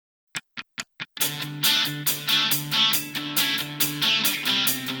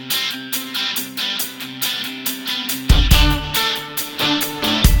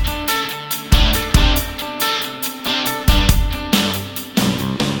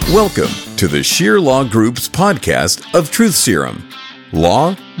Welcome to the Sheer Law Group's podcast of Truth Serum,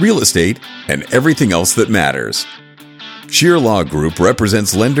 law, real estate, and everything else that matters. Sheer Law Group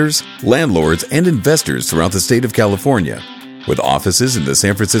represents lenders, landlords, and investors throughout the state of California, with offices in the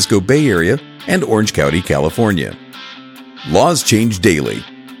San Francisco Bay Area and Orange County, California. Laws change daily.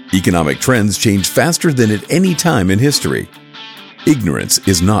 Economic trends change faster than at any time in history. Ignorance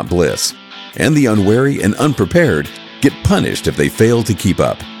is not bliss, and the unwary and unprepared get punished if they fail to keep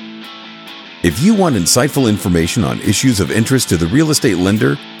up. If you want insightful information on issues of interest to the real estate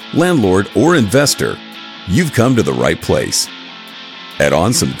lender, landlord, or investor, you've come to the right place. Add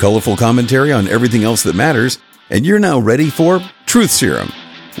on some colorful commentary on everything else that matters, and you're now ready for Truth Serum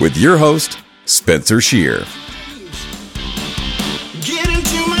with your host, Spencer Shear. Get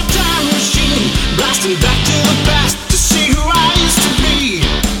into my time machine, blasting back to the past to see who I used to be.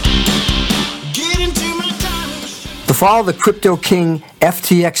 Get into my time machine. The fall of the crypto king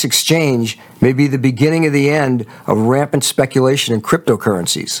FTX exchange may be the beginning of the end of rampant speculation in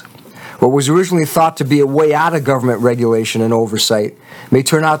cryptocurrencies. What was originally thought to be a way out of government regulation and oversight may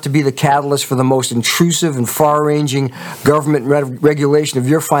turn out to be the catalyst for the most intrusive and far-ranging government regulation of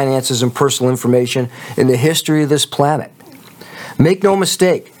your finances and personal information in the history of this planet. Make no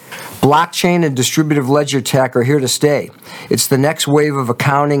mistake, blockchain and distributed ledger tech are here to stay. It's the next wave of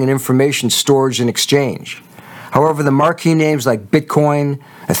accounting and information storage and exchange. However, the marquee names like Bitcoin,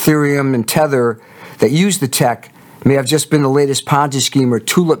 Ethereum, and Tether that use the tech may have just been the latest Ponzi scheme or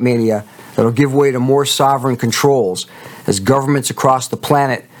tulip mania that will give way to more sovereign controls as governments across the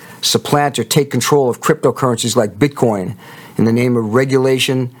planet supplant or take control of cryptocurrencies like Bitcoin in the name of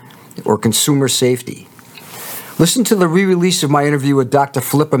regulation or consumer safety. Listen to the re-release of my interview with Dr.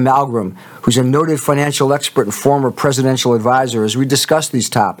 Philippa Malgrim, who's a noted financial expert and former presidential advisor, as we discuss these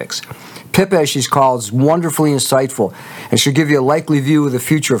topics. Pippa, as she's called, is wonderfully insightful and she'll give you a likely view of the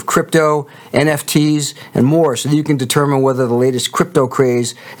future of crypto, NFTs, and more so that you can determine whether the latest crypto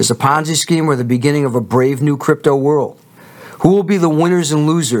craze is a Ponzi scheme or the beginning of a brave new crypto world. Who will be the winners and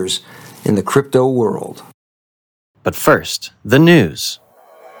losers in the crypto world? But first, the news.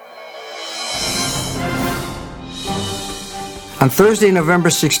 On Thursday, November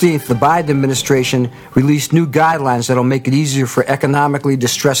 16th, the Biden administration released new guidelines that will make it easier for economically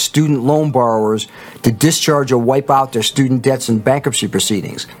distressed student loan borrowers to discharge or wipe out their student debts in bankruptcy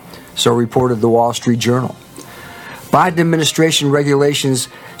proceedings, so reported the Wall Street Journal. Biden administration regulations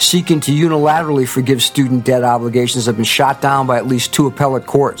seeking to unilaterally forgive student debt obligations have been shot down by at least 2 appellate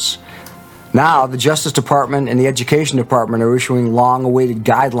courts. Now, the Justice Department and the Education Department are issuing long-awaited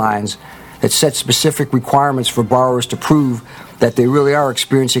guidelines that set specific requirements for borrowers to prove that they really are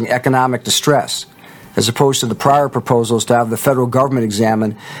experiencing economic distress, as opposed to the prior proposals to have the federal government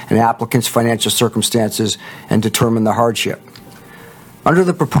examine an applicant's financial circumstances and determine the hardship. Under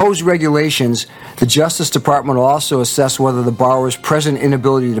the proposed regulations, the Justice Department will also assess whether the borrower's present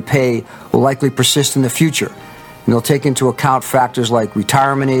inability to pay will likely persist in the future, and they'll take into account factors like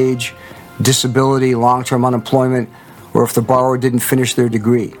retirement age, disability, long-term unemployment, or if the borrower didn't finish their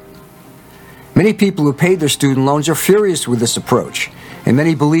degree. Many people who paid their student loans are furious with this approach, and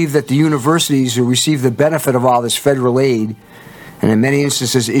many believe that the universities who receive the benefit of all this federal aid, and in many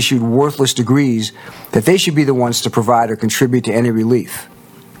instances issued worthless degrees, that they should be the ones to provide or contribute to any relief.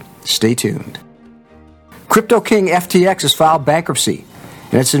 Stay tuned. Crypto king FTX has filed bankruptcy,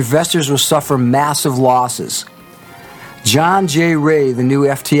 and its investors will suffer massive losses. John J. Ray, the new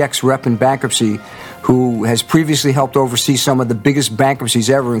FTX rep in bankruptcy, who has previously helped oversee some of the biggest bankruptcies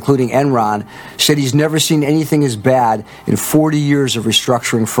ever, including Enron, said he's never seen anything as bad in 40 years of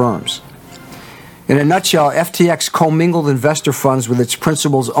restructuring firms. In a nutshell, FTX commingled investor funds with its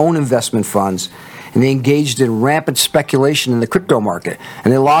principal's own investment funds, and they engaged in rampant speculation in the crypto market,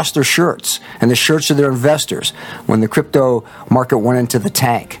 and they lost their shirts and the shirts of their investors when the crypto market went into the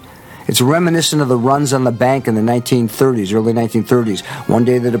tank. It's reminiscent of the runs on the bank in the 1930s, early 1930s. One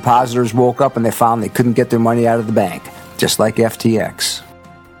day the depositors woke up and they found they couldn't get their money out of the bank, just like FTX.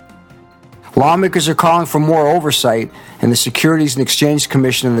 Lawmakers are calling for more oversight, and the Securities and Exchange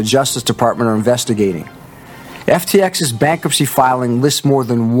Commission and the Justice Department are investigating. FTX's bankruptcy filing lists more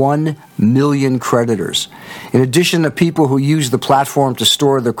than 1 million creditors. In addition to people who use the platform to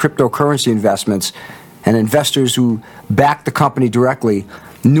store their cryptocurrency investments and investors who back the company directly,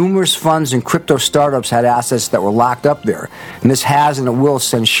 numerous funds and crypto startups had assets that were locked up there, and this has and it will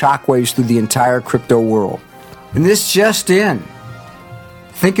send shockwaves through the entire crypto world. And this just in.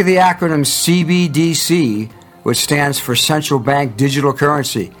 Think of the acronym CBDC, which stands for Central Bank Digital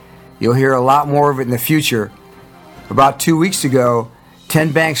Currency. You'll hear a lot more of it in the future. About 2 weeks ago,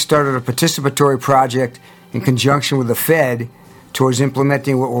 10 banks started a participatory project in conjunction with the Fed to towards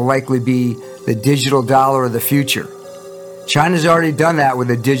implementing what will likely be the digital dollar of the future. China's already done that with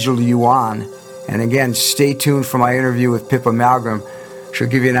the digital yuan. And again, stay tuned for my interview with Pippa Malmgren. She'll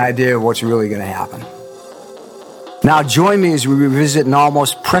give you an idea of what's really going to happen. Now join me as we revisit an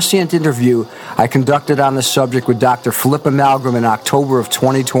almost prescient interview I conducted on the subject with Dr. Philippa Malmgren in October of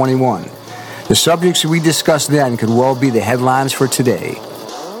 2021. The subjects we discussed then could well be the headlines for today.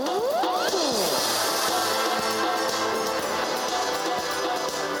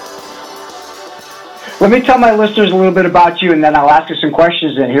 Let me tell my listeners a little bit about you, and then I'll ask you some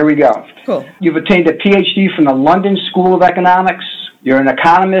questions, and here we go. Cool. You've attained a PhD from the London School of Economics. You're an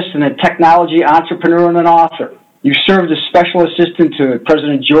economist and a technology entrepreneur and an author. You served as special assistant to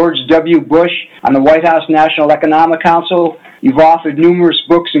President George W. Bush on the White House National Economic Council. You've authored numerous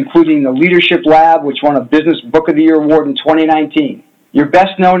books, including The Leadership Lab, which won a Business Book of the Year award in 2019. You're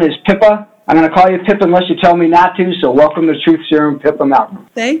best known as Pippa. I'm going to call you Pippa unless you tell me not to, so welcome to Truth Serum, Pippa Malmgren.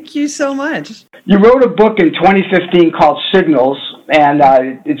 Thank you so much. You wrote a book in 2015 called Signals, and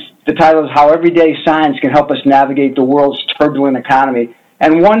the title is How Everyday Science Can Help Us Navigate the World's Turbulent Economy.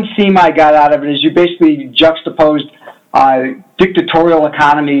 And one theme I got out of it is you basically juxtaposed dictatorial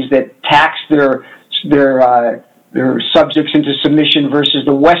economies that tax their subjects into submission versus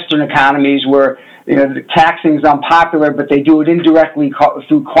the Western economies where the taxing is unpopular, but they do it indirectly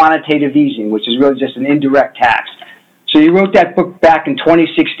through quantitative easing, which is really just an indirect tax. So you wrote that book back in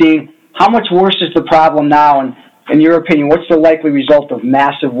 2016. How much worse is the problem now? And in your opinion, what's the likely result of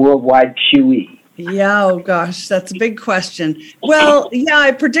massive worldwide QE? Yeah, oh gosh, that's a big question. Well, yeah,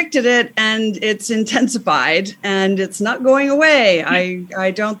 I predicted it, and it's intensified, and it's not going away.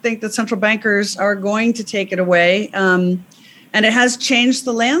 I don't think that central bankers are going to take it away. And it has changed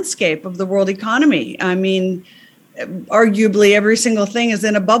the landscape of the world economy. I mean, arguably every single thing is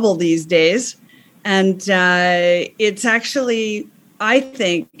in a bubble these days. And it's actually, I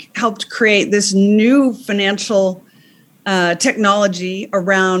think, helped create this new financial technology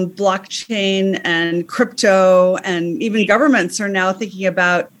around blockchain and crypto. And even governments are now thinking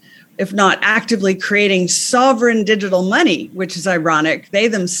about, if not actively creating sovereign digital money, which is ironic. They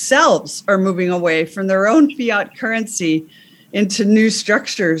themselves are moving away from their own fiat currency into new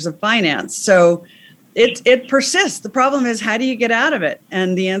structures of finance. So it persists. The problem is, how do you get out of it?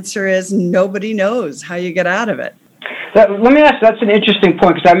 And the answer is nobody knows how you get out of it. Let me ask, that's an interesting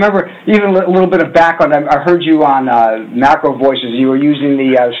point, because I remember even a little bit of background. I heard you on Macro Voices. You were using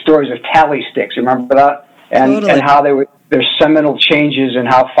the stories of tally sticks. You remember that? And how there's seminal changes in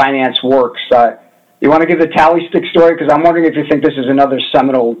how finance works. You want to give the tally stick story? Because I'm wondering if you think this is another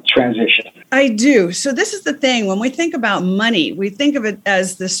seminal transition. I do. So this is the thing. When we think about money, we think of it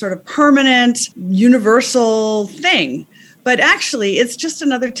as this sort of permanent, universal thing. But actually, it's just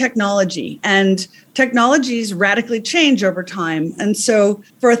another technology. And technologies radically change over time. And so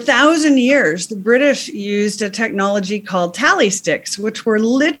for 1,000 years, the British used a technology called tally sticks, which were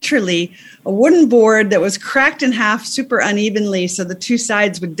literally a wooden board that was cracked in half super unevenly so the two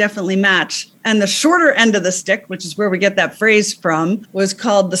sides would definitely match. And the shorter end of the stick, which is where we get that phrase from, was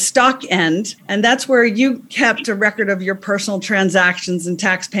called the stock end. And that's where you kept a record of your personal transactions and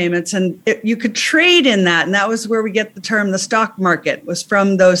tax payments. And you could trade in that. And that was where we get the term the stock market, was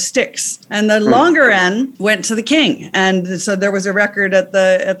from those sticks. And the longer end went to the king. And so there was a record at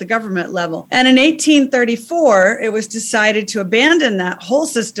the government level. And in 1834, it was decided to abandon that whole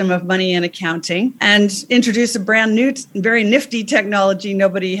system of money and accounting and introduce a brand new, very nifty technology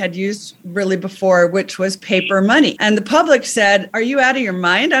nobody had used really before, which was paper money. And the public said, are you out of your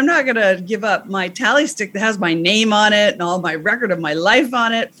mind? I'm not going to give up my tally stick that has my name on it and all my record of my life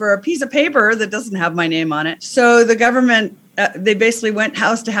on it for a piece of paper that doesn't have my name on it. So the government, they basically went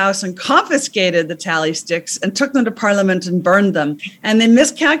house to house and confiscated the tally sticks and took them to Parliament and burned them. And they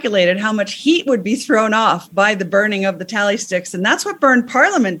miscalculated how much heat would be thrown off by the burning of the tally sticks. And that's what burned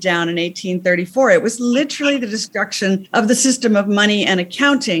Parliament down in 1834. It was literally the destruction of the system of money and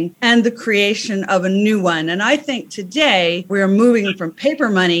accounting and the creation of a new one. And I think today we are moving from paper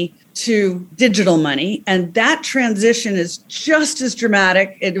money to digital money. And that transition is just as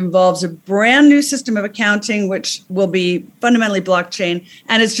dramatic. It involves a brand new system of accounting, which will be fundamentally blockchain.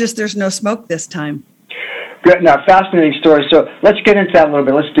 And it's just, there's no smoke this time. Good. Now, fascinating story. So let's get into that a little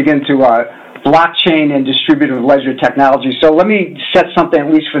bit. Let's dig into blockchain and distributed ledger technology. So let me set something, at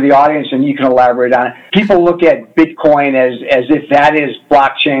least for the audience, and you can elaborate on it. People look at Bitcoin as if that is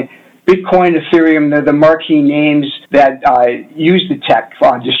blockchain. Bitcoin, Ethereum, they're the marquee names that use the tech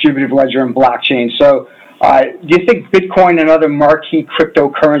on distributed ledger and blockchain. So do you think Bitcoin and other marquee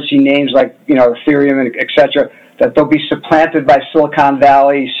cryptocurrency names like, Ethereum, and et cetera, that they'll be supplanted by Silicon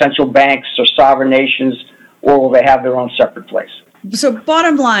Valley, central banks, or sovereign nations, or will they have their own separate place? So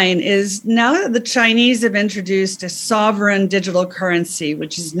bottom line is, now that the Chinese have introduced a sovereign digital currency,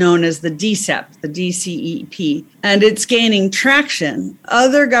 which is known as the DCEP, the DCEP, and it's gaining traction,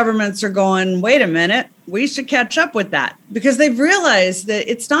 other governments are going, wait a minute, we should catch up with that, because they've realized that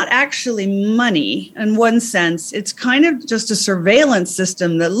it's not actually money in one sense. It's kind of just a surveillance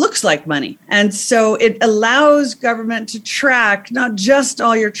system that looks like money. And so it allows government to track not just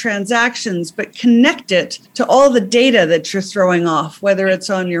all your transactions, but connect it to all the data that you're throwing off, whether it's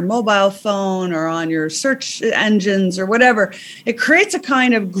on your mobile phone or on your search engines or whatever. It creates a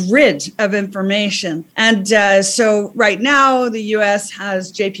kind of grid of information. And so right now, the US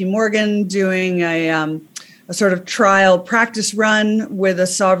has JP Morgan doing a sort of trial practice run with a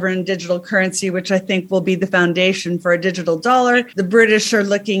sovereign digital currency, which I think will be the foundation for a digital dollar. The British are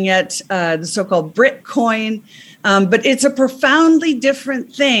looking at the so-called Britcoin. But it's a profoundly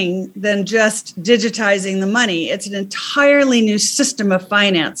different thing than just digitizing the money. It's an entirely new system of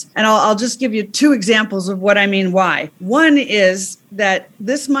finance. And I'll just give you two examples of what I mean why. One is that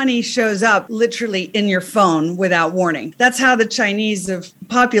this money shows up literally in your phone without warning. That's how the Chinese have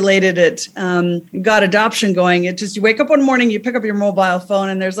populated it, got adoption going. It just, you wake up one morning, you pick up your mobile phone,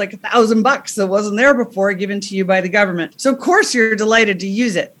 and there's like $1,000 that wasn't there before, given to you by the government. So of course you're delighted to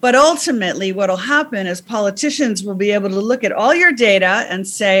use it. But ultimately what'll happen is politicians will be able to look at all your data and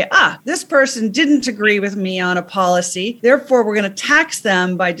say, this person didn't agree with me on a policy, therefore we're going to tax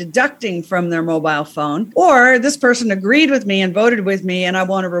them by deducting from their mobile phone. Or this person agreed with me and voted with me and I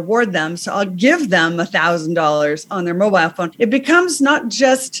want to reward them, so I'll give them $1,000 on their mobile phone. It becomes not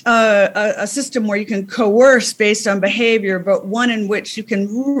just a system where you can coerce based on behavior, but one in which you can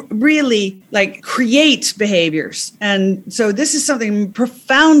really create behaviors. And so this is something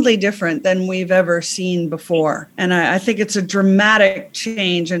profoundly different than we've ever seen before. And I think it's a dramatic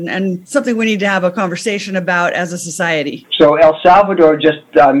change and something we need to have a conversation about as a society. So El Salvador just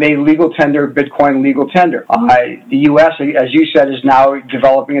made legal tender Bitcoin legal tender. The U.S., as you said, is now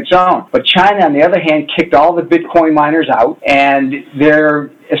developing its own. But China, on the other hand, kicked all the Bitcoin miners out, and they're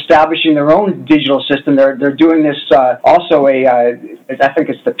establishing their own digital system. They're doing this also I think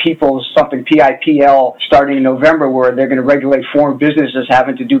it's the People's something, PIPL, starting in November, where they're going to regulate foreign businesses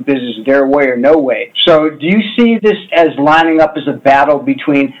having to do business their way or no way. So do you see this as lining up as a battle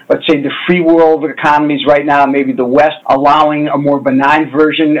between, let's say, the free world economies right now, maybe the West, allowing a more benign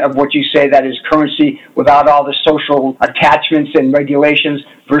version of what you say that is currency without all the social attachments and regulations,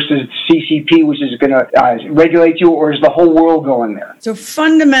 versus CCP, which is going to regulate you, or is the whole world going there? So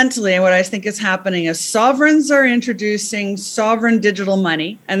fundamentally, what I think is happening is sovereigns are introducing sovereign digital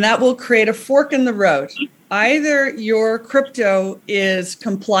money, and that will create a fork in the road. Either your crypto is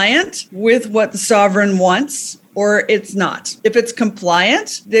compliant with what the sovereign wants, or it's not. If it's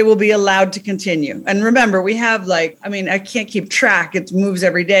compliant, they will be allowed to continue. And remember, we have I can't keep track. It moves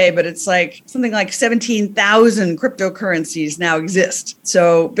every day, but it's something like 17,000 cryptocurrencies now exist.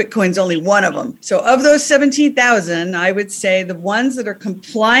 So Bitcoin's only one of them. So of those 17,000, I would say the ones that are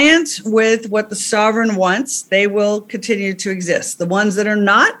compliant with what the sovereign wants, they will continue to exist. The ones that are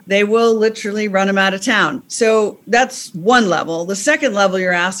not, they will literally run them out of town. So that's one level. The second level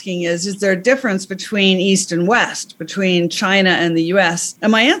you're asking is there a difference between East and West, between China and the US?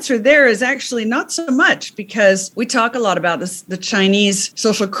 And my answer there is actually not so much, because we talk a lot about the Chinese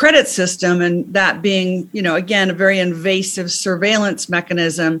social credit system, and that being, again, a very invasive surveillance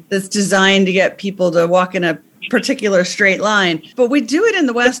mechanism that's designed to get people to walk in a particular straight line. But we do it in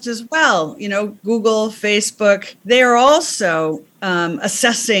the West as well. Google, Facebook, they are also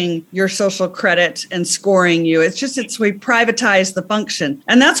assessing your social credit and scoring you. We privatize the function.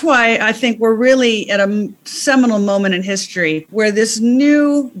 And that's why I think we're really at a seminal moment in history where this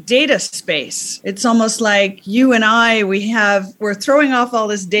new data space, it's almost like you and I, we're throwing off all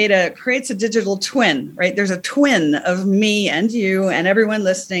this data. It creates a digital twin, right? There's a twin of me and you and everyone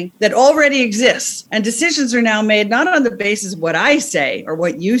listening that already exists. And decisions are now made not on the basis of what I say or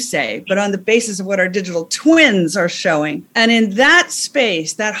what you say, but on the basis of what our digital twins are showing. And in that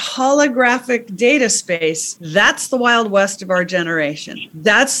space, that holographic data space, that's the Wild West of our generation.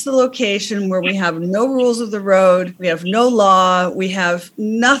 That's the location where we have no rules of the road, we have no law, we have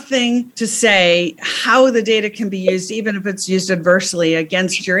nothing to say how the data can be used, even if it's used adversely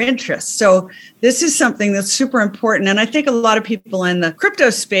against your interests. So this is something that's super important. And I think a lot of people in the crypto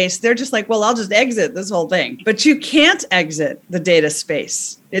space, they're just like, well, I'll just exit this whole thing. But you can't exit the data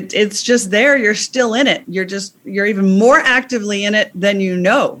space. It's just there. You're still in it. You're even more actively in it than you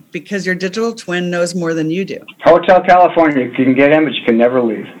know, because your digital twin knows more than you do. Hotel California, you can get in, but you can never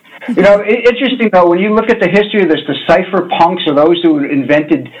leave. Interesting, though, when you look at the history of this, the cypherpunks, or those who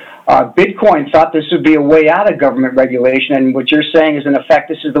invented Bitcoin thought this would be a way out of government regulation, and what you're saying is, in effect,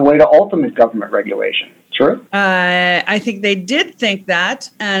 this is the way to ultimate government regulation. True? I think they did think that,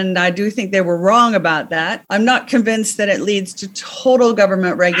 and I do think they were wrong about that. I'm not convinced that it leads to total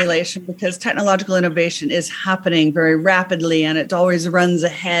government regulation, because technological innovation is happening very rapidly, and it always runs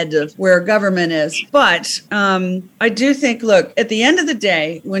ahead of where government is. But I do think, look, at the end of the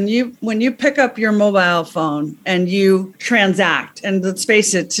day, when you pick up your mobile phone and you transact, and let's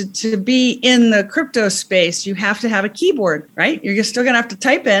face it, to be in the crypto space, you have to have a keyboard, right? You're still going to have to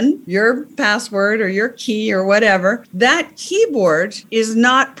type in your password or your key or whatever. That keyboard is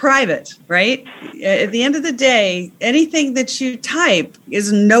not private, right? At the end of the day, anything that you type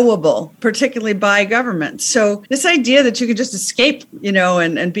is knowable, particularly by government. So this idea that you could just escape,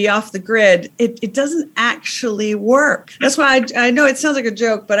 and be off the grid, it doesn't actually work. That's why I know it sounds like a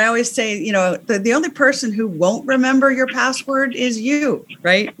joke, but I always say, the only person who won't remember your password is you,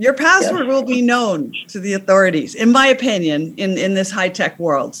 right? Your password will be known to the authorities, in my opinion, in this high-tech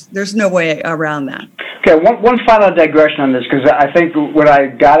world. There's no way around that. Okay, one final digression on this, because I think what I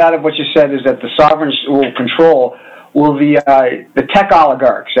got out of what you said is that the sovereigns will control the tech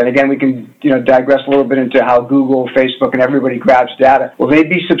oligarchs, and again, we can digress a little bit into how Google, Facebook, and everybody grabs data. Will they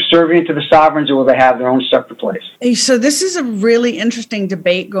be subservient to the sovereigns, or will they have their own separate place? So this is a really interesting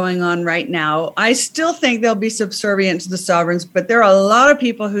debate going on right now. I still think they'll be subservient to the sovereigns, but there are a lot of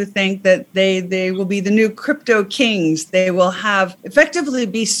people who think that they will be the new crypto kings. They will effectively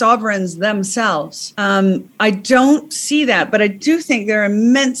be sovereigns themselves. I don't see that, but I do think they're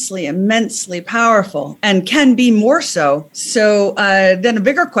immensely, immensely powerful and can be more so. So then a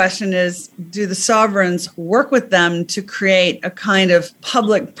bigger question is, do the sovereigns work with them to create a kind of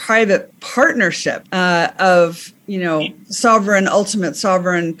public-private partnership of ultimate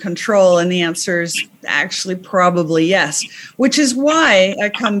sovereign control? And the answer is actually probably yes, which is why I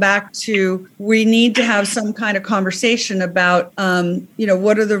come back to, we need to have some kind of conversation about,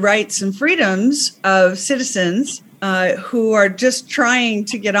 what are the rights and freedoms of citizens who are just trying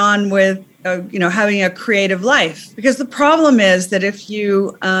to get on with having a creative life. Because the problem is that if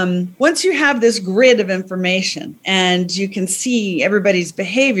you, once you have this grid of information and you can see everybody's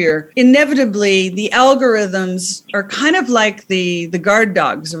behavior, inevitably the algorithms are kind of like the guard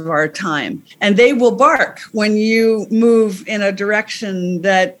dogs of our time. And they will bark when you move in a direction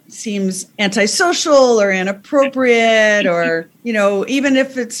that seems antisocial or inappropriate, or, even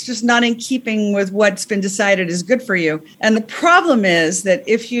if it's just not in keeping with what's been decided is good for you. And the problem is that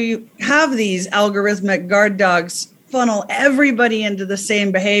if you have these algorithmic guard dogs funnel everybody into the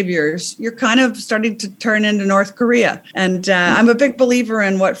same behaviors, you're kind of starting to turn into North Korea. And I'm a big believer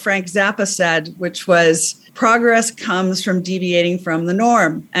in what Frank Zappa said, which was, progress comes from deviating from the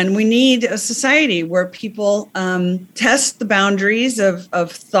norm. And we need a society where people test the boundaries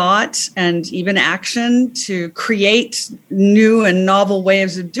of thought and even action to create new and novel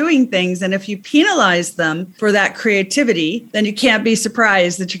ways of doing things. And if you penalize them for that creativity, then you can't be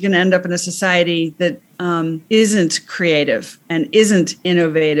surprised that you can end up in a society that isn't creative and isn't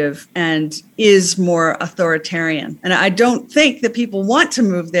innovative and is more authoritarian. And I don't think that people want to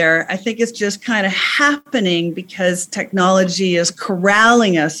move there. I think it's just kind of happening because technology is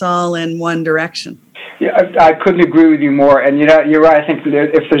corralling us all in one direction. Yeah, I couldn't agree with you more. And you're right. I think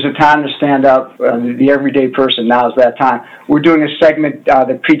if there's a time to stand up, the everyday person, now's that time. We're doing a segment that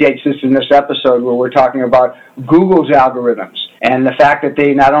predates this in this episode, where we're talking about Google's algorithms and the fact that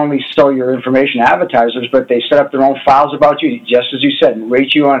they not only sell your information to advertisers, but they set up their own files about you, just as you said, and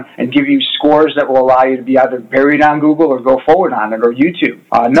rate you on and give you scores that will allow you to be either buried on Google or go forward on it, or YouTube.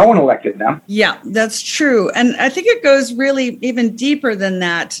 No one elected them. Yeah, that's true. And I think it goes really even deeper than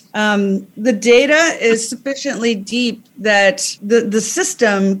that. The data is sufficiently deep that the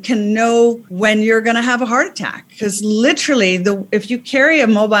system can know when you're going to have a heart attack. Because literally, if you carry a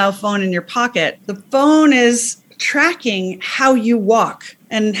mobile phone in your pocket, the phone is tracking how you walk.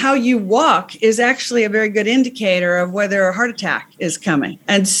 And how you walk is actually a very good indicator of whether a heart attack is coming.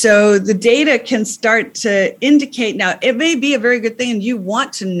 And so the data can start to indicate. Now, it may be a very good thing, and you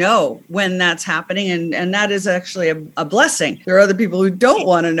want to know when that's happening, and that is actually a blessing. There are other people who don't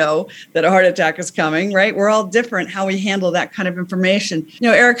want to know that a heart attack is coming, right? We're all different how we handle that kind of information.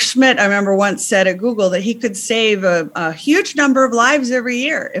 Eric Schmidt, I remember, once said at Google that he could save a huge number of lives every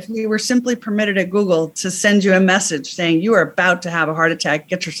year if we were simply permitted at Google to send you a message saying you are about to have a heart attack.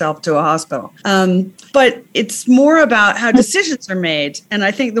 Get yourself to a hospital. But it's more about how decisions are made. And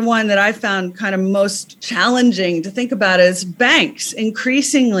I think the one that I found kind of most challenging to think about is banks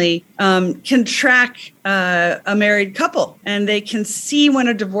increasingly can track a married couple, and they can see when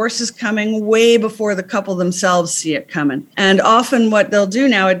a divorce is coming way before the couple themselves see it coming. And often what they'll do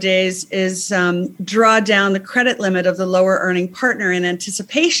nowadays is draw down the credit limit of the lower earning partner in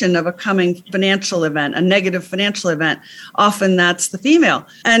anticipation of a coming financial event, a negative financial event. Often that's the female.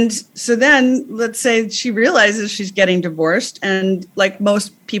 And so then let's say she realizes she's getting divorced, and like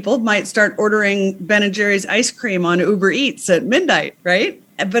most people might start ordering Ben & Jerry's ice cream on Uber Eats at midnight, right?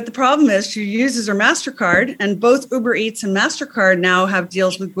 But the problem is she uses her MasterCard, and both Uber Eats and MasterCard now have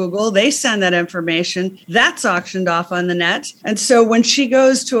deals with Google. They send that information. That's auctioned off on the net. And so when she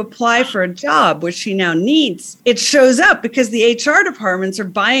goes to apply for a job, which she now needs, it shows up because the HR departments are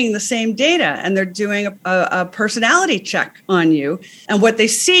buying the same data, and they're doing a personality check on you. And what they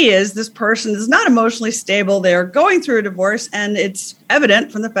see is this person is not emotionally stable. They are going through a divorce, and it's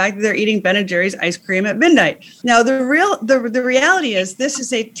evident from the fact that they're eating Ben & Jerry's ice cream at midnight. Now, the reality is this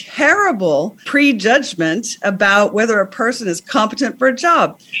is a terrible prejudgment about whether a person is competent for a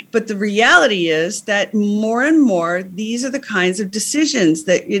job. But the reality is that more and more, these are the kinds of decisions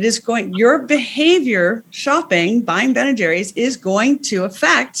that it is going, your behavior shopping, buying Ben & Jerry's is going to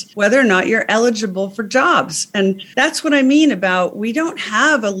affect whether or not you're eligible for jobs. And that's what I mean about we don't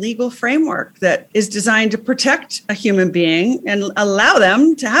have a legal framework that is designed to protect a human being and allow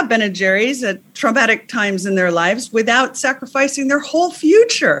them to have Ben & Jerry's at traumatic times in their lives without sacrificing their whole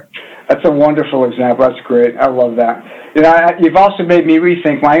future. That's a wonderful example. That's great. I love that. You know, you've also made me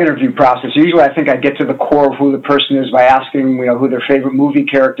rethink my interview process. Usually I think I get to the core of who the person is by asking, you know, who their favorite movie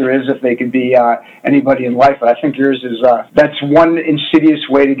character is, if they could be anybody in life. But I think yours is, that's one insidious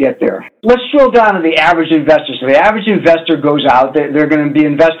way to get there. Let's drill down to the average investor. So the average investor goes out, they're going to be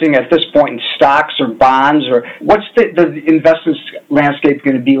investing at this point in stocks or bonds, or what's the investment landscape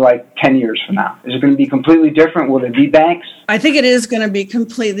going to be like 10 years from now? Is it going to be completely different? Will there be banks? I think it is going to be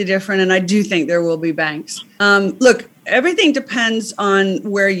completely different, and I do think there will be banks. Look, everything depends on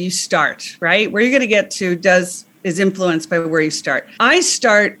where you start, right? Where you're going to get to is influenced by where you start. I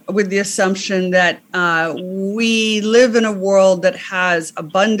start with the assumption that we live in a world that has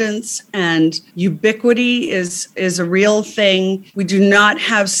abundance, and ubiquity is a real thing. We do not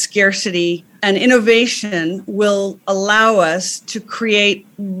have scarcity. And innovation will allow us to create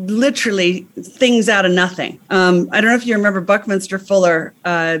literally things out of nothing. I don't know if you remember Buckminster Fuller,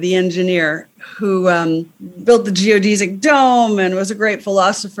 the engineer who built the geodesic dome and was a great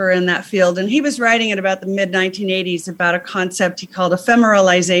philosopher in that field. And he was writing at about the mid-1980s about a concept he called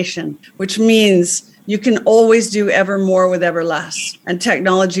ephemeralization, which means you can always do ever more with ever less. And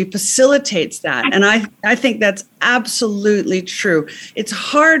technology facilitates that. And I think that's absolutely true. It's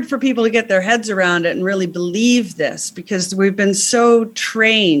hard for people to get their heads around it and really believe this because we've been so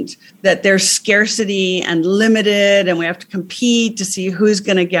trained that there's scarcity and limited and we have to compete to see who's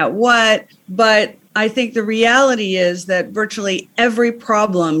going to get what. But I think the reality is that virtually every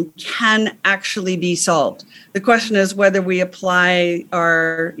problem can actually be solved. The question is whether we apply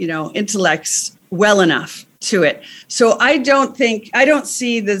our, intellects well enough to it. So I don't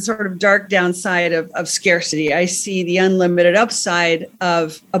see the sort of dark downside of scarcity. I see the unlimited upside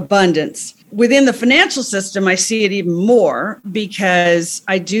of abundance. Within the financial system, I see it even more because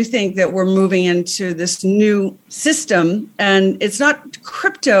I do think that we're moving into this new system, and it's not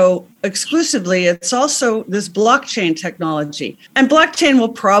crypto exclusively. It's also this blockchain technology. And blockchain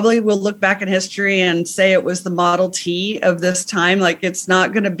will look back in history and say it was the Model T of this time. Like it's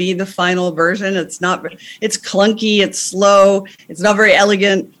not going to be the final version. It's clunky, it's slow, it's not very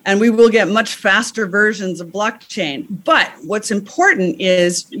elegant, and we will get much faster versions of blockchain. But what's important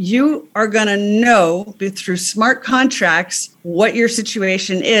is you are going to know through smart contracts what your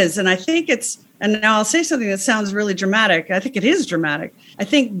situation is. And I think and now I'll say something that sounds really dramatic. I think it is dramatic. I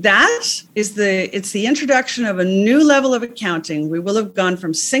think that is it's the introduction of a new level of accounting. We will have gone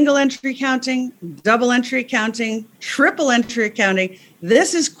from single entry accounting, double entry accounting, triple entry accounting.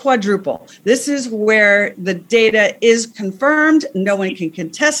 This is quadruple. This is where the data is confirmed. No one can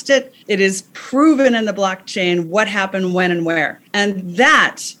contest it. It is proven in the blockchain what happened, when, and where. And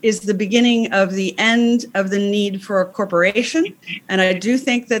that is the beginning of the end of the need for a corporation. And I do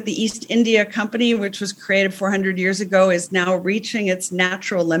think that the East India Company, which was created 400 years ago, is now reaching its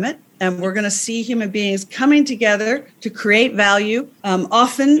natural limit. And we're going to see human beings coming together to create value,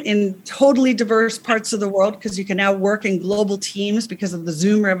 often in totally diverse parts of the world, because you can now work in global teams because of the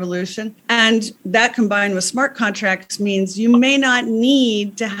Zoom revolution. And that combined with smart contracts means you may not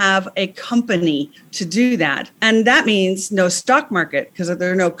need to have a company to do that. And that means no stock market, because if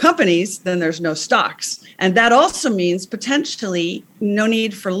there are no companies, then there's no stocks. And that also means potentially no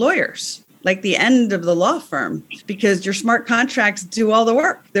need for lawyers. like the end of the law firm, because your smart contracts do all the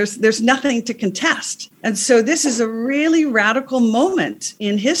work. There's nothing to contest. And so this is a really radical moment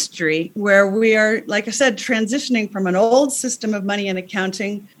in history where we are, like I said, transitioning from an old system of money and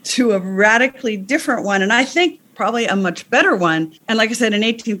accounting to a radically different one. And I think probably a much better one. And like I said, in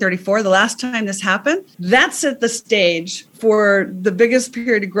 1834, the last time this happened, that set the stage for the biggest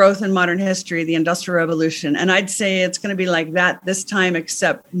period of growth in modern history, the Industrial Revolution. And I'd say it's going to be like that this time,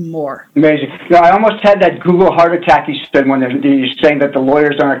 except more. Amazing. I almost had that Google heart attack you said when you're saying that the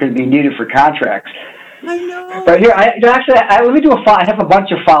lawyers aren't going to be needed for contracts. I know. But here, let me do I have a bunch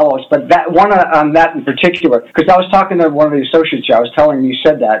of follow-ups, but that one on that in particular, because I was talking to one of the associates here, I was telling him you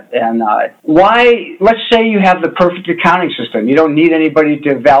said that, and why, let's say you have the perfect accounting system. You don't need anybody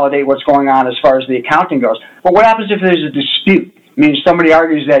to validate what's going on as far as the accounting goes. But what happens if there's a dispute? I mean, somebody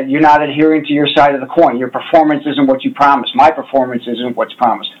argues that you're not adhering to your side of the coin. Your performance isn't what you promised. My performance isn't what's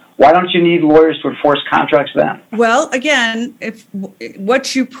promised. Why don't you need lawyers to enforce contracts then? Well, again, if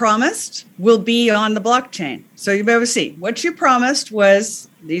what you promised will be on the blockchain. So you better see what you promised was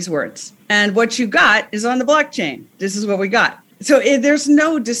these words, and what you got is on the blockchain. This is what we got. So there's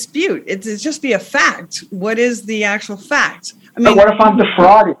no dispute. It's just be a fact. What is the actual fact? I mean, but what if I'm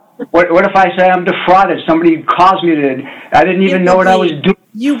defrauded? What if I say I'm defrauded? Somebody caused me to, I didn't even know what I was doing.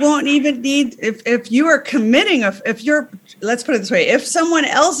 You won't even need, if you are committing, let's put it this way, if someone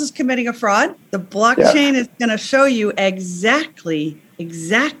else is committing a fraud, the blockchain is going to show you exactly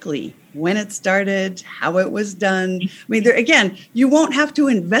when it started, how it was done. I mean, again, you won't have to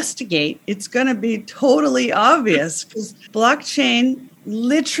investigate. It's going to be totally obvious because blockchain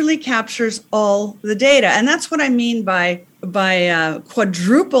literally captures all the data. And that's what I mean by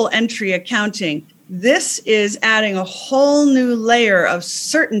quadruple entry accounting. This is adding a whole new layer of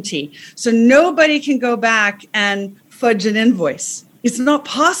certainty. So nobody can go back and fudge an invoice. It's not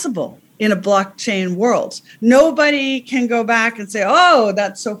possible in a blockchain world. Nobody can go back and say, oh,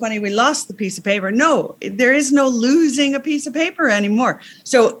 that's so funny, we lost the piece of paper. No, there is no losing a piece of paper anymore.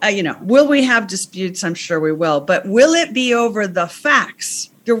 So, will we have disputes? I'm sure we will. But will it be over the facts?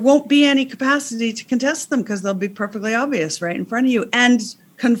 There won't be any capacity to contest them because they'll be perfectly obvious right in front of you and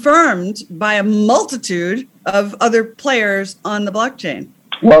confirmed by a multitude of other players on the blockchain.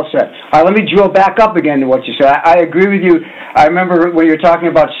 Well said. All right, let me drill back up again to what you said. I agree with you. I remember when you were talking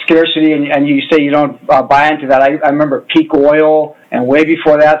about scarcity and you say you don't buy into that. I remember peak oil, and way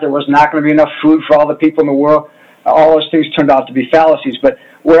before that, there was not going to be enough food for all the people in the world. All those things turned out to be fallacies. But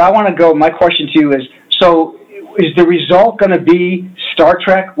where I want to go, my question to you is, so is the result going to be Star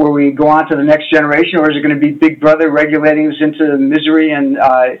Trek, where we go on to the next generation, or is it going to be Big Brother regulating us into misery and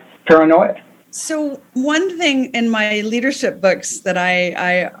paranoia? So one thing in my leadership books that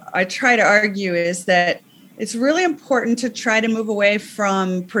I try to argue is that it's really important to try to move away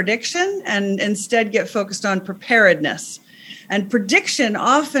from prediction and instead get focused on preparedness. And prediction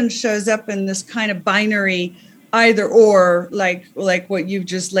often shows up in this kind of binary either or, like what you've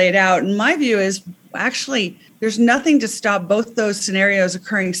just laid out. And my view is actually there's nothing to stop both those scenarios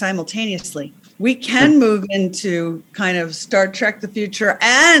occurring simultaneously. We can move into kind of Star Trek the future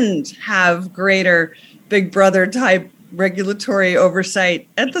and have greater Big Brother type regulatory oversight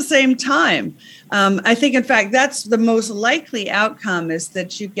at the same time. I think, in fact, that's the most likely outcome, is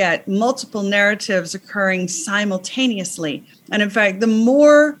that you get multiple narratives occurring simultaneously. And in fact, the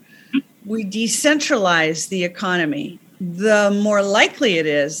more we decentralize the economy, the more likely it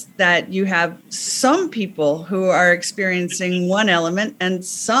is that you have some people who are experiencing one element and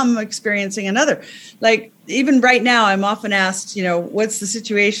some experiencing another. Like even right now, I'm often asked, what's the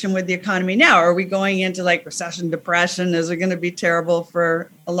situation with the economy now? Are we going into like recession, depression? Is it going to be terrible for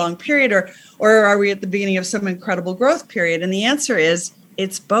a long period? Or are we at the beginning of some incredible growth period? And the answer is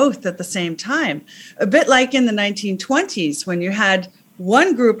it's both at the same time. A bit like in the 1920s when you had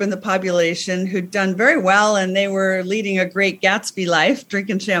one group in the population who'd done very well and they were leading a great Gatsby life,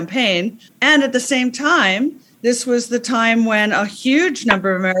 drinking champagne. And at the same time, this was the time when a huge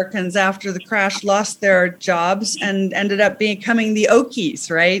number of Americans after the crash lost their jobs and ended up becoming the Okies,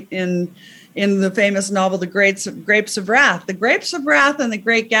 right? In the famous novel, The Grapes of Wrath. The Grapes of Wrath and The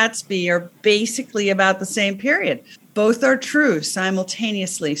Great Gatsby are basically about the same period. Both are true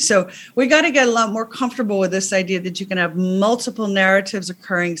simultaneously. So we got to get a lot more comfortable with this idea that you can have multiple narratives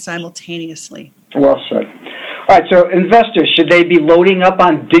occurring simultaneously. Well said. All right, so investors, should they be loading up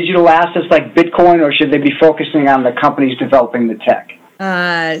on digital assets like Bitcoin, or should they be focusing on the companies developing the tech?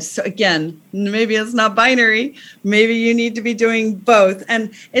 So again, maybe it's not binary. Maybe you need to be doing both.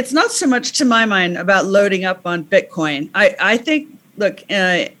 And it's not so much, to my mind, about loading up on Bitcoin. I think, look,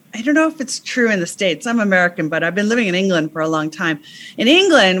 I don't know if it's true in the States. I'm American, but I've been living in England for a long time. In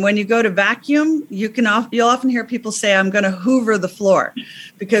England, when you go to vacuum, you'll often hear people say, I'm going to hoover the floor,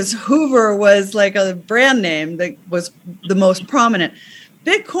 because Hoover was like a brand name that was the most prominent.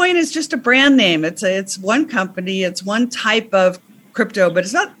 Bitcoin is just a brand name. It's one company. It's one type of crypto, but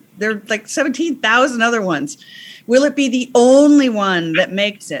it's not. There are like 17,000 other ones. Will it be the only one that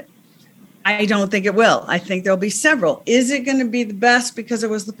makes it? I don't think it will. I think there'll be several. Is it going to be the best because it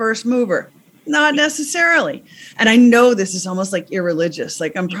was the first mover? Not necessarily. And I know this is almost like irreligious.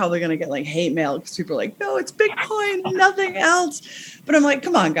 Like I'm probably going to get like hate mail because people are like, no, it's Bitcoin, nothing else. But I'm like,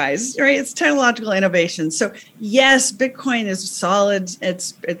 come on, guys, right? It's technological innovation. So yes, Bitcoin is solid.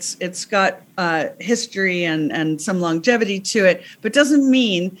 It's got history and some longevity to it, but doesn't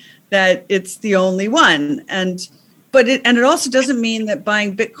mean that it's the only one. And it also doesn't mean that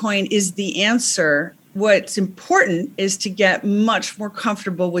buying Bitcoin is the answer. What's important is to get much more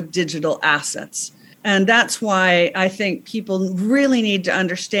comfortable with digital assets. And that's why I think people really need to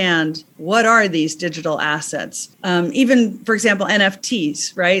understand what are these digital assets. Even, for example,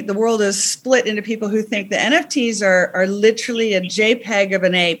 NFTs, right? The world is split into people who think the NFTs are literally a JPEG of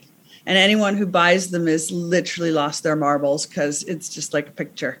an ape, and anyone who buys them is literally lost their marbles because it's just like a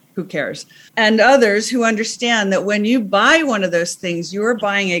picture. Who cares? And others who understand that when you buy one of those things, you are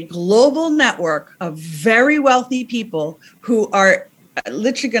buying a global network of very wealthy people who are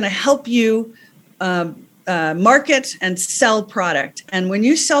literally going to help you market and sell product. And when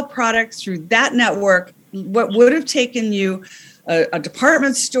you sell product through that network, what would have taken you a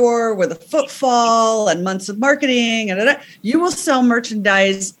department store with a footfall and months of marketing, you will sell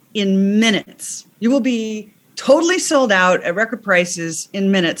merchandise in minutes. You will be totally sold out at record prices in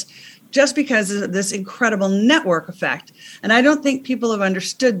minutes just because of this incredible network effect. And I don't think people have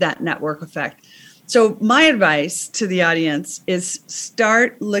understood that network effect. So my advice to the audience is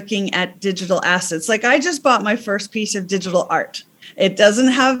start looking at digital assets. Like I just bought my first piece of digital art. It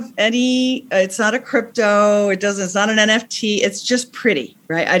doesn't have it's not a crypto. It's not an NFT. It's just pretty,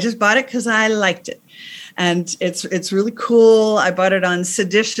 right? I just bought it because I liked it. And it's really cool. I bought it on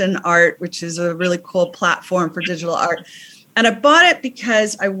Sedition Art, which is a really cool platform for digital art. And I bought it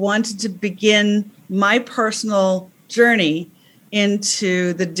because I wanted to begin my personal journey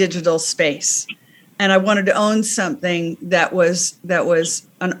into the digital space. And I wanted to own something that was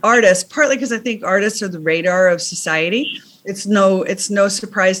an artist, partly because I think artists are the radar of society. It's no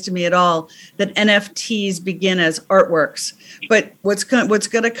surprise to me at all that NFTs begin as artworks. But what's going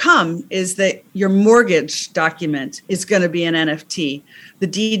to come is that your mortgage document is going to be an NFT. The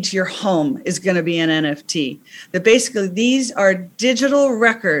deed to your home is going to be an NFT. That basically these are digital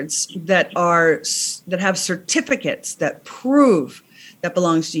records that have certificates that prove that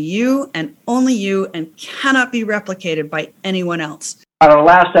belongs to you and only you and cannot be replicated by anyone else. On our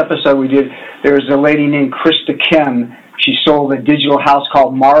last episode we did, there was a lady named Krista Kim. She sold a digital house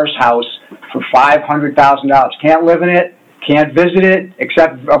called Mars House for $500,000. Can't live in it, can't visit it,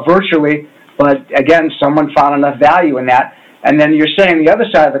 except virtually. But again, someone found enough value in that. And then you're saying the other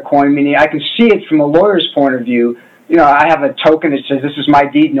side of the coin, meaning I can see it from a lawyer's point of view. You know, I have a token that says this is my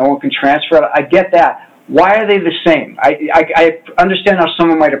deed, no one can transfer it. I get that. Why are they the same? I understand how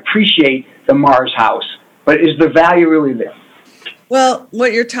someone might appreciate the Mars House, but is the value really there? Well,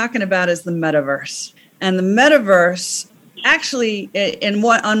 what you're talking about is the metaverse. And the metaverse, actually,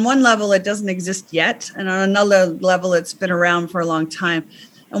 on one level, it doesn't exist yet. And on another level, it's been around for a long time.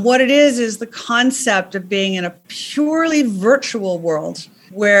 And what it is the concept of being in a purely virtual world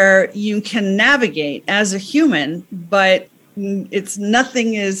where you can navigate as a human, but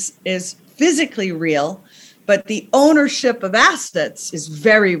nothing is physically real, but the ownership of assets is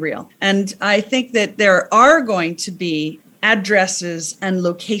very real. And I think that there are going to be addresses and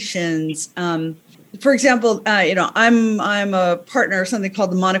locations. For example, I'm a partner of something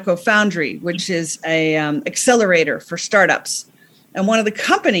called the Monaco Foundry, which is a accelerator for startups. And one of the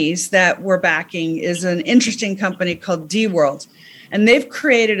companies that we're backing is an interesting company called D-World. And they've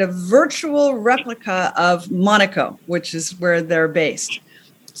created a virtual replica of Monaco, which is where they're based.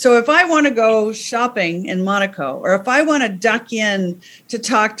 So if I want to go shopping in Monaco, or if I want to duck in to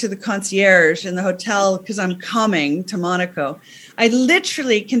talk to the concierge in the hotel because I'm coming to Monaco, I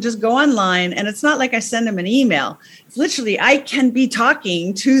literally can just go online, and it's not like I send them an email. It's literally I can be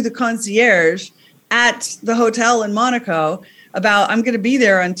talking to the concierge at the hotel in Monaco about, I'm going to be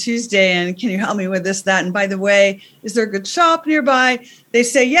there on Tuesday, and can you help me with this, that? And by the way, is there a good shop nearby? They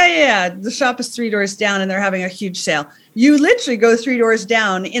say, yeah. The shop is 3 doors down, and they're having a huge sale. You literally go 3 doors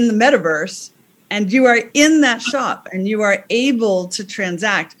down in the metaverse and you are in that shop and you are able to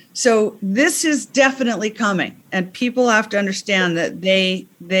transact. So this is definitely coming, and people have to understand that they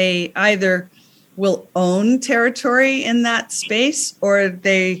either will own territory in that space or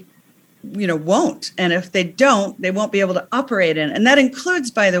they won't. And if they don't, they won't be able to operate in. And that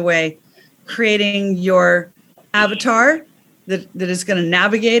includes, by the way, creating your avatar that is going to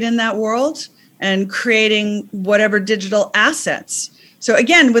navigate in that world and creating whatever digital assets. So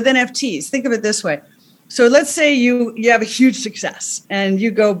again, with NFTs, think of it this way. So let's say you have a huge success and you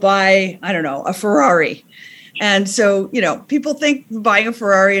go buy, I don't know, a Ferrari. And so, people think buying a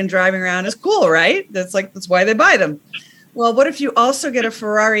Ferrari and driving around is cool, right? That's why they buy them. Well, what if you also get a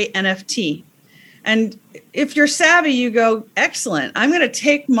Ferrari NFT? And if you're savvy, you go, excellent, I'm going to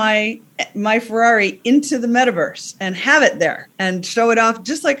take my Ferrari into the metaverse and have it there and show it off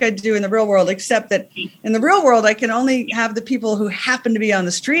just like I do in the real world, except that in the real world, I can only have the people who happen to be on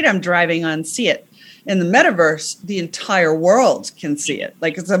the street I'm driving on see it. In the metaverse, the entire world can see it.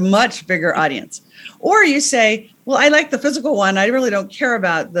 Like, it's a much bigger audience. Or you say, well, I like the physical one. I really don't care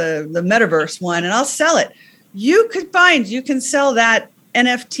about the metaverse one, and I'll sell it. You can sell that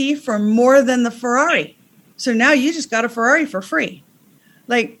NFT for more than the Ferrari. So now you just got a Ferrari for free.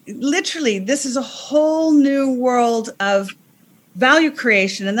 Like, literally, this is a whole new world of value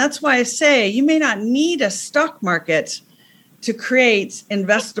creation. And that's why I say you may not need a stock market to create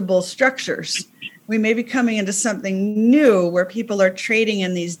investable structures. We may be coming into something new where people are trading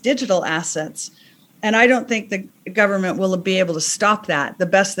in these digital assets. And I don't think the government will be able to stop that. The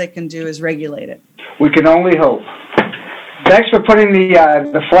best they can do is regulate it. We can only hope. Thanks for putting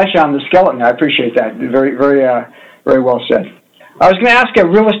the flesh on the skeleton. I appreciate that. Very, very, very well said. I was going to ask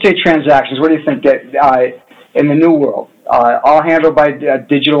real estate transactions. What do you think that in the new world, all handled by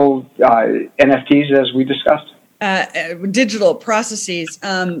digital NFTs, as we discussed? Digital processes.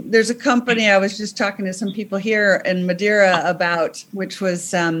 There's a company I was just talking to some people here in Madeira about, which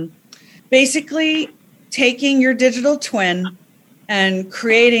was basically taking your digital twin and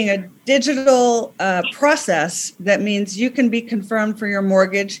creating a digital process that means you can be confirmed for your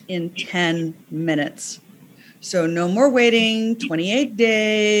mortgage in 10 minutes. So no more waiting 28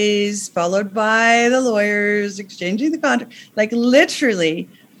 days, followed by the lawyers exchanging the contract. Like, literally,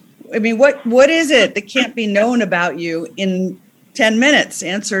 I mean, what is it that can't be known about you in 10 minutes?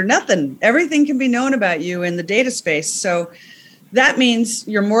 Answer: nothing. Everything can be known about you in the data space. So that means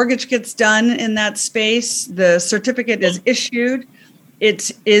your mortgage gets done in that space. The certificate is issued.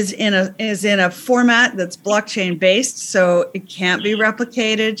 It is in a format that's blockchain based, so it can't be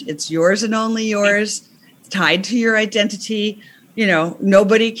replicated. It's yours and only yours. It's tied to your identity.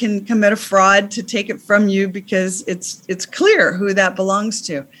 Nobody can commit a fraud to take it from you because it's clear who that belongs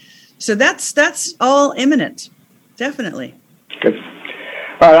to. So that's all imminent, definitely. Good.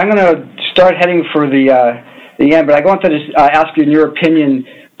 All right, I'm going to start heading for the end, but I want to ask you, in your opinion,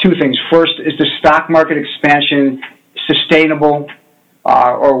 two things. First, is the stock market expansion sustainable,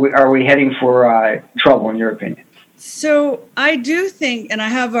 or are we heading for trouble, in your opinion? So I do think, and I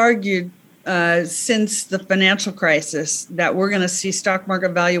have argued since the financial crisis, that we're going to see stock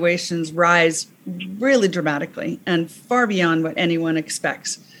market valuations rise really dramatically and far beyond what anyone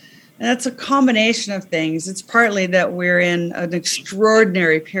expects. And that's a combination of things. It's partly that we're in an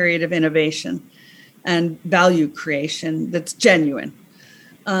extraordinary period of innovation and value creation that's genuine.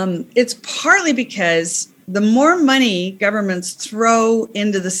 It's partly because the more money governments throw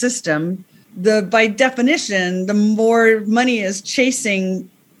into the system, by definition, the more money is chasing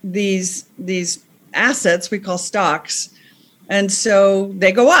these assets we call stocks. And so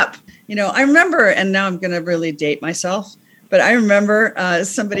they go up. I remember, and now I'm going to really date myself, but I remember I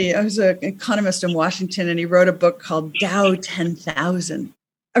was an economist in Washington, and he wrote a book called Dow 10,000.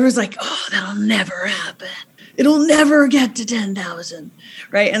 I was like, oh, that'll never happen. It'll never get to 10,000,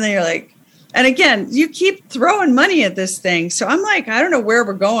 right? And then you're like, and again, you keep throwing money at this thing. So I'm like, I don't know where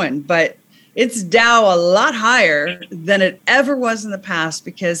we're going, but it's Dow a lot higher than it ever was in the past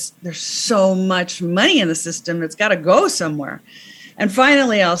because there's so much money in the system. It's got to go somewhere. And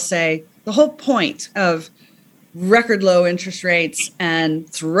finally, I'll say the whole point of record low interest rates and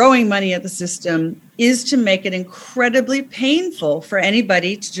throwing money at the system is to make it incredibly painful for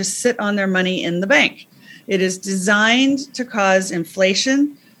anybody to just sit on their money in the bank. It is designed to cause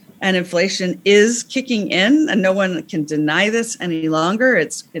inflation, and inflation is kicking in, and no one can deny this any longer.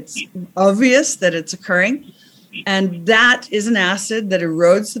 It's obvious that it's occurring. And that is an acid that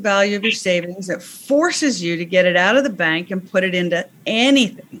erodes the value of your savings, that forces you to get it out of the bank and put it into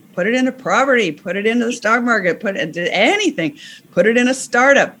anything. Put it into property, put it into the stock market, put it into anything, put it in a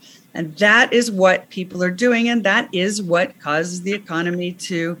startup. And that is what people are doing. And that is what causes the economy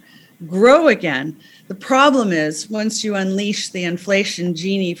to grow again. The problem is once you unleash the inflation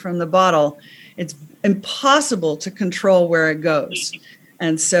genie from the bottle, it's impossible to control where it goes.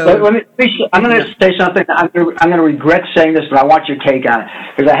 And so I'm going to say something. I'm going to regret saying this, but I want your take on it.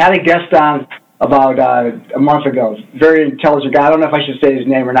 Because I had a guest on about a month ago, very intelligent guy. I don't know if I should say his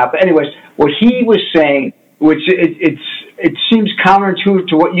name or not. But anyways, what he was saying, which it seems counterintuitive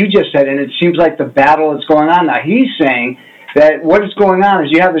to what you just said, and it seems like the battle that's going on now. He's saying that what is going on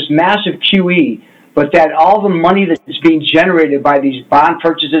is you have this massive QE, but that all the money that's being generated by these bond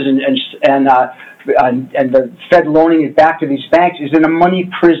purchases and the Fed loaning it back to these banks is in a money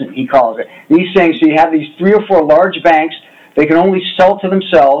prison, he calls it. And he's saying, so you have these 3 or 4 large banks, they can only sell to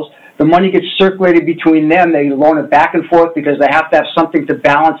themselves, the money gets circulated between them, they loan it back and forth because they have to have something to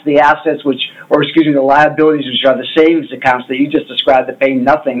balance the assets, the liabilities, which are the savings accounts that you just described that pay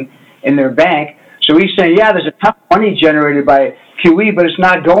nothing in their bank. So he's saying, yeah, there's a ton of money generated by QE, but it's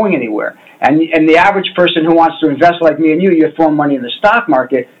not going anywhere. And the average person who wants to invest like me and you have thrown money in the stock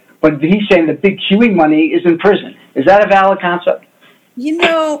market, but he's saying the big QE money is in prison. Is that a valid concept?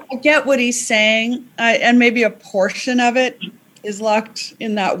 I get what he's saying, and maybe a portion of it is locked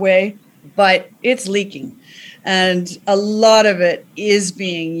in that way, but it's leaking. And a lot of it is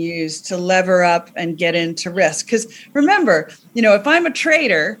being used to lever up and get into risk. Because remember, if I'm a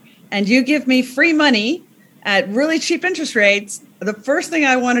trader and you give me free money at really cheap interest rates, the first thing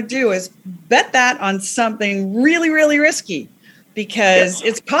I want to do is bet that on something really, really risky because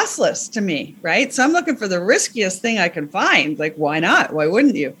it's costless to me, right? So I'm looking for the riskiest thing I can find. Like, why not? Why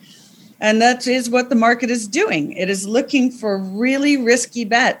wouldn't you? And that is what the market is doing. It is looking for really risky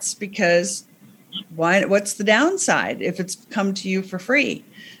bets because what's the downside if it's come to you for free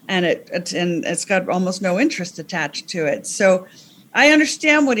and it's got almost no interest attached to it? So I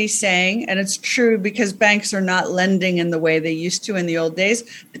understand what he's saying, and it's true because banks are not lending in the way they used to in the old days.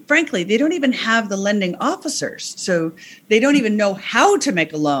 Frankly, they don't even have the lending officers, so they don't even know how to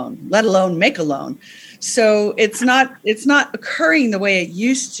make a loan, let alone make a loan. So it's not occurring the way it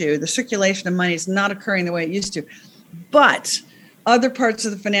used to. The circulation of money is not occurring the way it used to. But other parts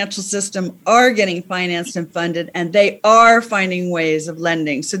of the financial system are getting financed and funded, and they are finding ways of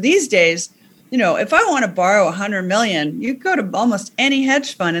lending. So these days, if I want to borrow $100 million, you go to almost any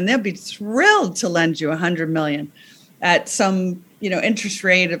hedge fund and they'll be thrilled to lend you $100 million at some, interest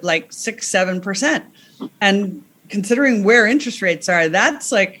rate of like 6-7%. And considering where interest rates are,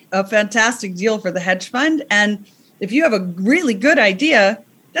 that's like a fantastic deal for the hedge fund. And if you have a really good idea,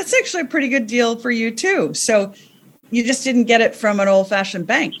 that's actually a pretty good deal for you too. So you just didn't get it from an old-fashioned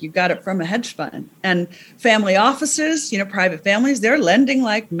bank. You got it from a hedge fund. And family offices, private families, they're lending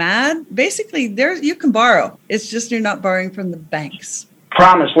like mad. Basically, you can borrow. It's just you're not borrowing from the banks.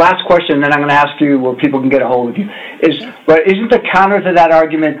 Promise. Last question, then I'm going to ask you where people can get a hold of you. But isn't the counter to that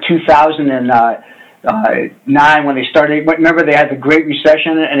argument 2009 when they started? Remember, they had the Great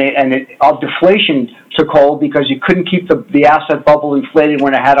Recession and all deflation took hold because you couldn't keep the asset bubble inflated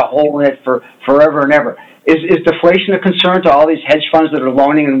when it had a hole in it for forever and ever. Is deflation a concern to all these hedge funds that are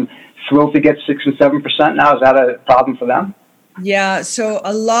loaning and thrilled to get 6 and 7% now? Is that a problem for them? Yeah, so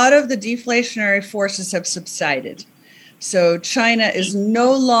a lot of the deflationary forces have subsided. So China is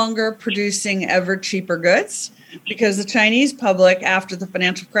no longer producing ever cheaper goods because the Chinese public, after the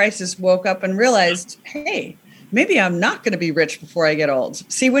financial crisis, woke up and realized, hey, maybe I'm not going to be rich before I get old.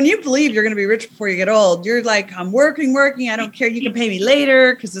 See, when you believe you're going to be rich before you get old, you're like, I'm working. I don't care. You can pay me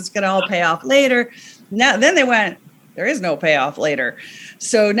later because it's going to all pay off later. Then they went, there is no payoff later.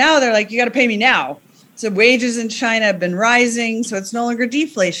 So now they're like, you got to pay me now. So wages in China have been rising. So it's no longer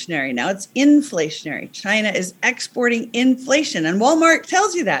deflationary. Now it's inflationary. China is exporting inflation. And Walmart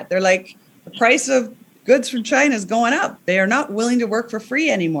tells you that. They're like, the price of goods from China is going up. They are not willing to work for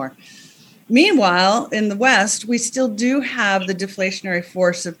free anymore. Meanwhile, in the West, we still do have the deflationary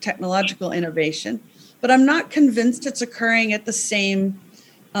force of technological innovation, but I'm not convinced it's occurring at the same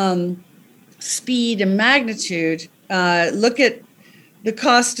speed and magnitude. Look at the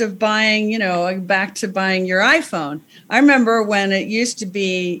cost of buying, back to buying your iPhone. I remember when it used to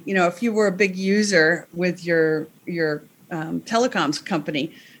be, if you were a big user with your telecoms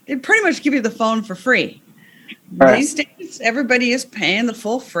company, they'd pretty much give you the phone for free. Right. These days, everybody is paying the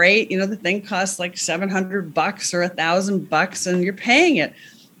full freight. The thing costs like $700 or $1,000 and you're paying it.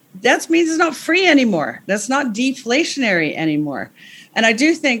 That means it's not free anymore. That's not deflationary anymore. And I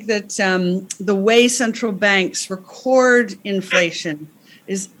do think that the way central banks record inflation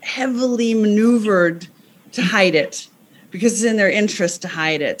is heavily maneuvered to hide it because it's in their interest to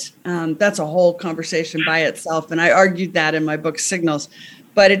hide it. That's a whole conversation by itself. And I argued that in my book, Signals.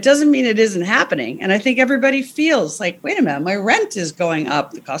 but it doesn't mean it isn't happening. And I think everybody feels like, wait a minute, my rent is going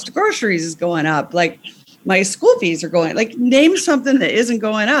up. The cost of groceries is going up. Like my school fees are going, like name something that isn't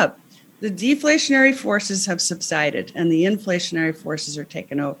going up. The deflationary forces have subsided and the inflationary forces are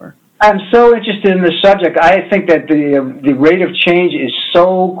taken over. I'm so interested in this subject. I think that the rate of change is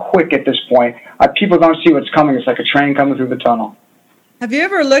so quick at this point. People don't see what's coming. It's like a train coming through the tunnel. Have you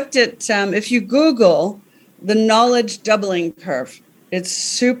ever looked at, if you Google the knowledge doubling curve, it's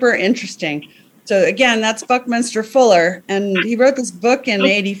super interesting. So again, that's Buckminster Fuller. And he wrote this book in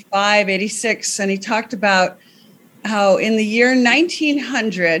 85, 86, and he talked about how in the year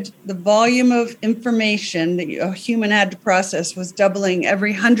 1900, the volume of information that a human had to process was doubling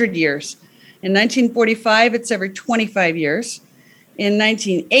every 100 years. In 1945, it's every 25 years. In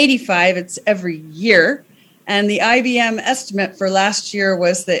 1985, it's every year. And the IBM estimate for last year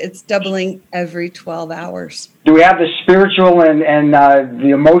was that it's doubling every 12 hours. Do we have the spiritual and the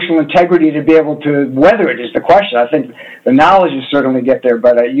emotional integrity to be able to weather it is the question. I think the knowledge will certainly get there,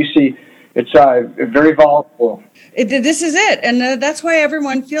 but you see it's very volatile. This is it. And that's why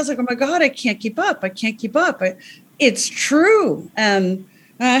everyone feels like, oh, my God, I can't keep up. I can't keep up. But it's true. I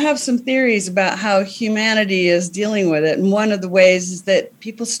have some theories about how humanity is dealing with it. And one of the ways is that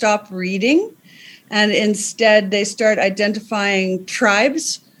people stop reading and instead they start identifying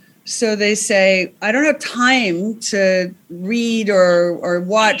tribes. So they say, I don't have time to read or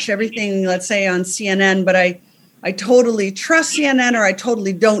watch everything, let's say, on CNN, but I totally trust CNN or I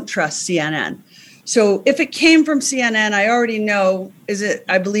totally don't trust CNN. So if it came from CNN, I already know,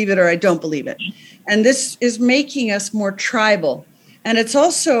 I believe it or I don't believe it. And this is making us more tribal. And it's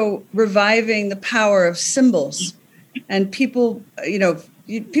also reviving the power of symbols. And people,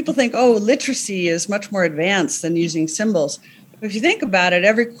 people think, oh, literacy is much more advanced than using symbols. But if you think about it,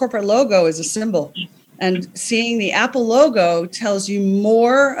 every corporate logo is a symbol. And seeing the Apple logo tells you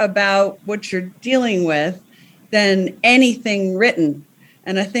more about what you're dealing with than anything written.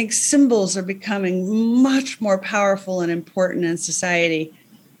 And I think symbols are becoming much more powerful and important in society.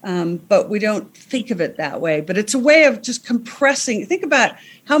 But we don't think of it that way. But it's a way of just compressing. Think about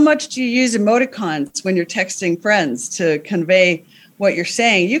how much do you use emoticons when you're texting friends to convey what you're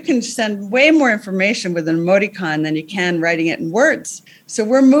saying. You can send way more information with an emoticon than you can writing it in words. So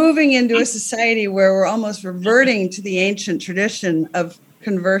we're moving into a society where we're almost reverting to the ancient tradition of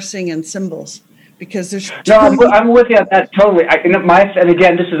conversing in symbols. Because there's I'm with you on that totally. And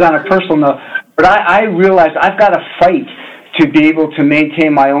again, this is on a personal note, but I realize I've got to fight to be able to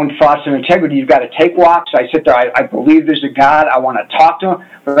maintain my own thoughts and integrity. You've got to take walks. I sit there. I believe there's a God. I want to talk to him.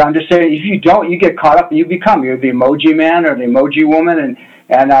 But I'm just saying, if you don't, you get caught up and you're the emoji man or the emoji woman,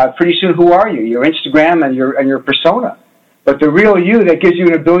 and pretty soon, who are you? Your Instagram and your persona. But the real you that gives you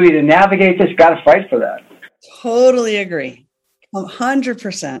an ability to navigate this, got to fight for that. Totally agree.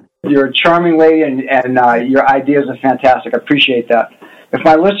 100%. You're a charming lady, and your ideas are fantastic. I appreciate that. If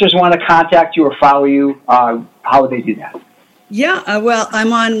my listeners want to contact you or follow you, how would they do that? Yeah, well,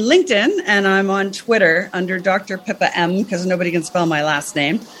 I'm on LinkedIn and I'm on Twitter under Dr. Pippa M because nobody can spell my last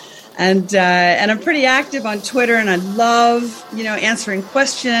name. And I'm pretty active on Twitter, and I love, answering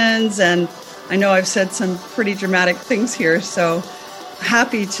questions. And I know I've said some pretty dramatic things here, so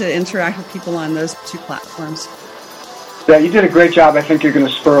happy to interact with people on those two platforms. Yeah, you did a great job. I think you're going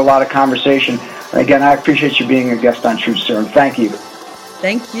to spur a lot of conversation. And again, I appreciate you being a guest on Truth Serum. Thank you.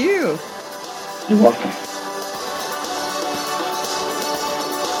 Thank you. You're welcome.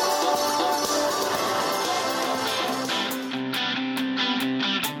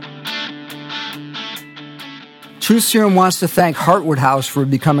 Truth Serum wants to thank Heartwood House for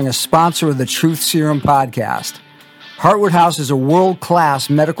becoming a sponsor of the Truth Serum podcast. Heartwood House is a world-class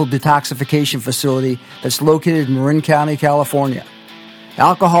medical detoxification facility that's located in Marin County, California.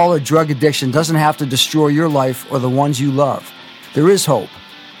 Alcohol or drug addiction doesn't have to destroy your life or the ones you love. There is hope.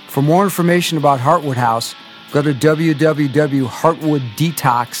 For more information about Heartwood House, go to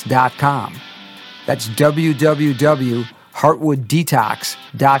www.heartwooddetox.com. That's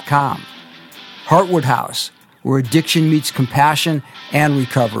www.heartwooddetox.com. Heartwood House, where addiction meets compassion and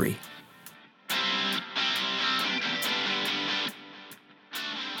recovery.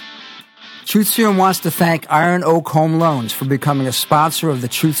 Truth Serum wants to thank Iron Oak Home Loans for becoming a sponsor of the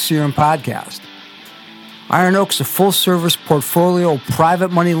Truth Serum podcast. Iron Oak's a full-service portfolio private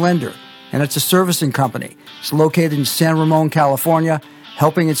money lender, and it's a servicing company. It's located in San Ramon, California,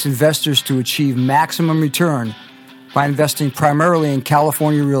 helping its investors to achieve maximum return by investing primarily in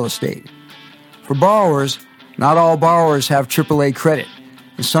California real estate. For borrowers, not all borrowers have AAA credit,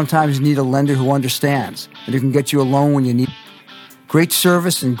 and sometimes you need a lender who understands and who can get you a loan when you need it. Great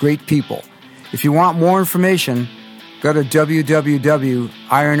service and great people. If you want more information, go to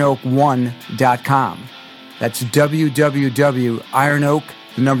www.ironoak1.com. That's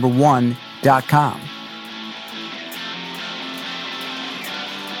www.ironoak1.com.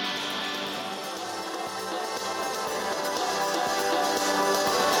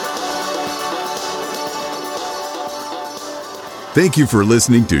 Thank you for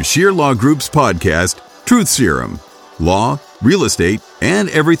listening to Sheer Law Group's podcast, Truth Serum, Law, Real Estate, and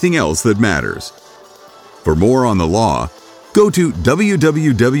Everything Else That Matters. For more on the law, go to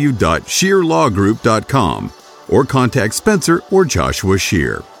www.sheerlawgroup.com or contact Spencer or Joshua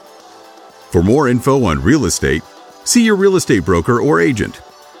Sheer. For more info on real estate, see your real estate broker or agent.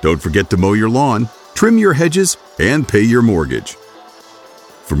 Don't forget to mow your lawn, trim your hedges, and pay your mortgage.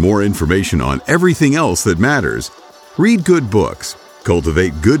 For more information on everything else that matters, read good books,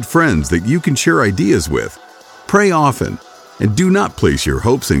 cultivate good friends that you can share ideas with, pray often, and do not place your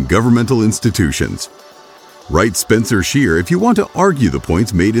hopes in governmental institutions. Write Spencer Sheer if you want to argue the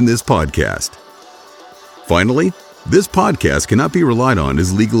points made in this podcast. Finally, this podcast cannot be relied on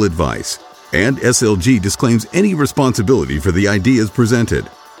as legal advice, and SLG disclaims any responsibility for the ideas presented.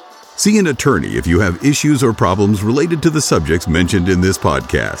 See an attorney if you have issues or problems related to the subjects mentioned in this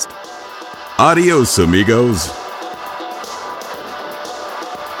podcast. Adios, amigos.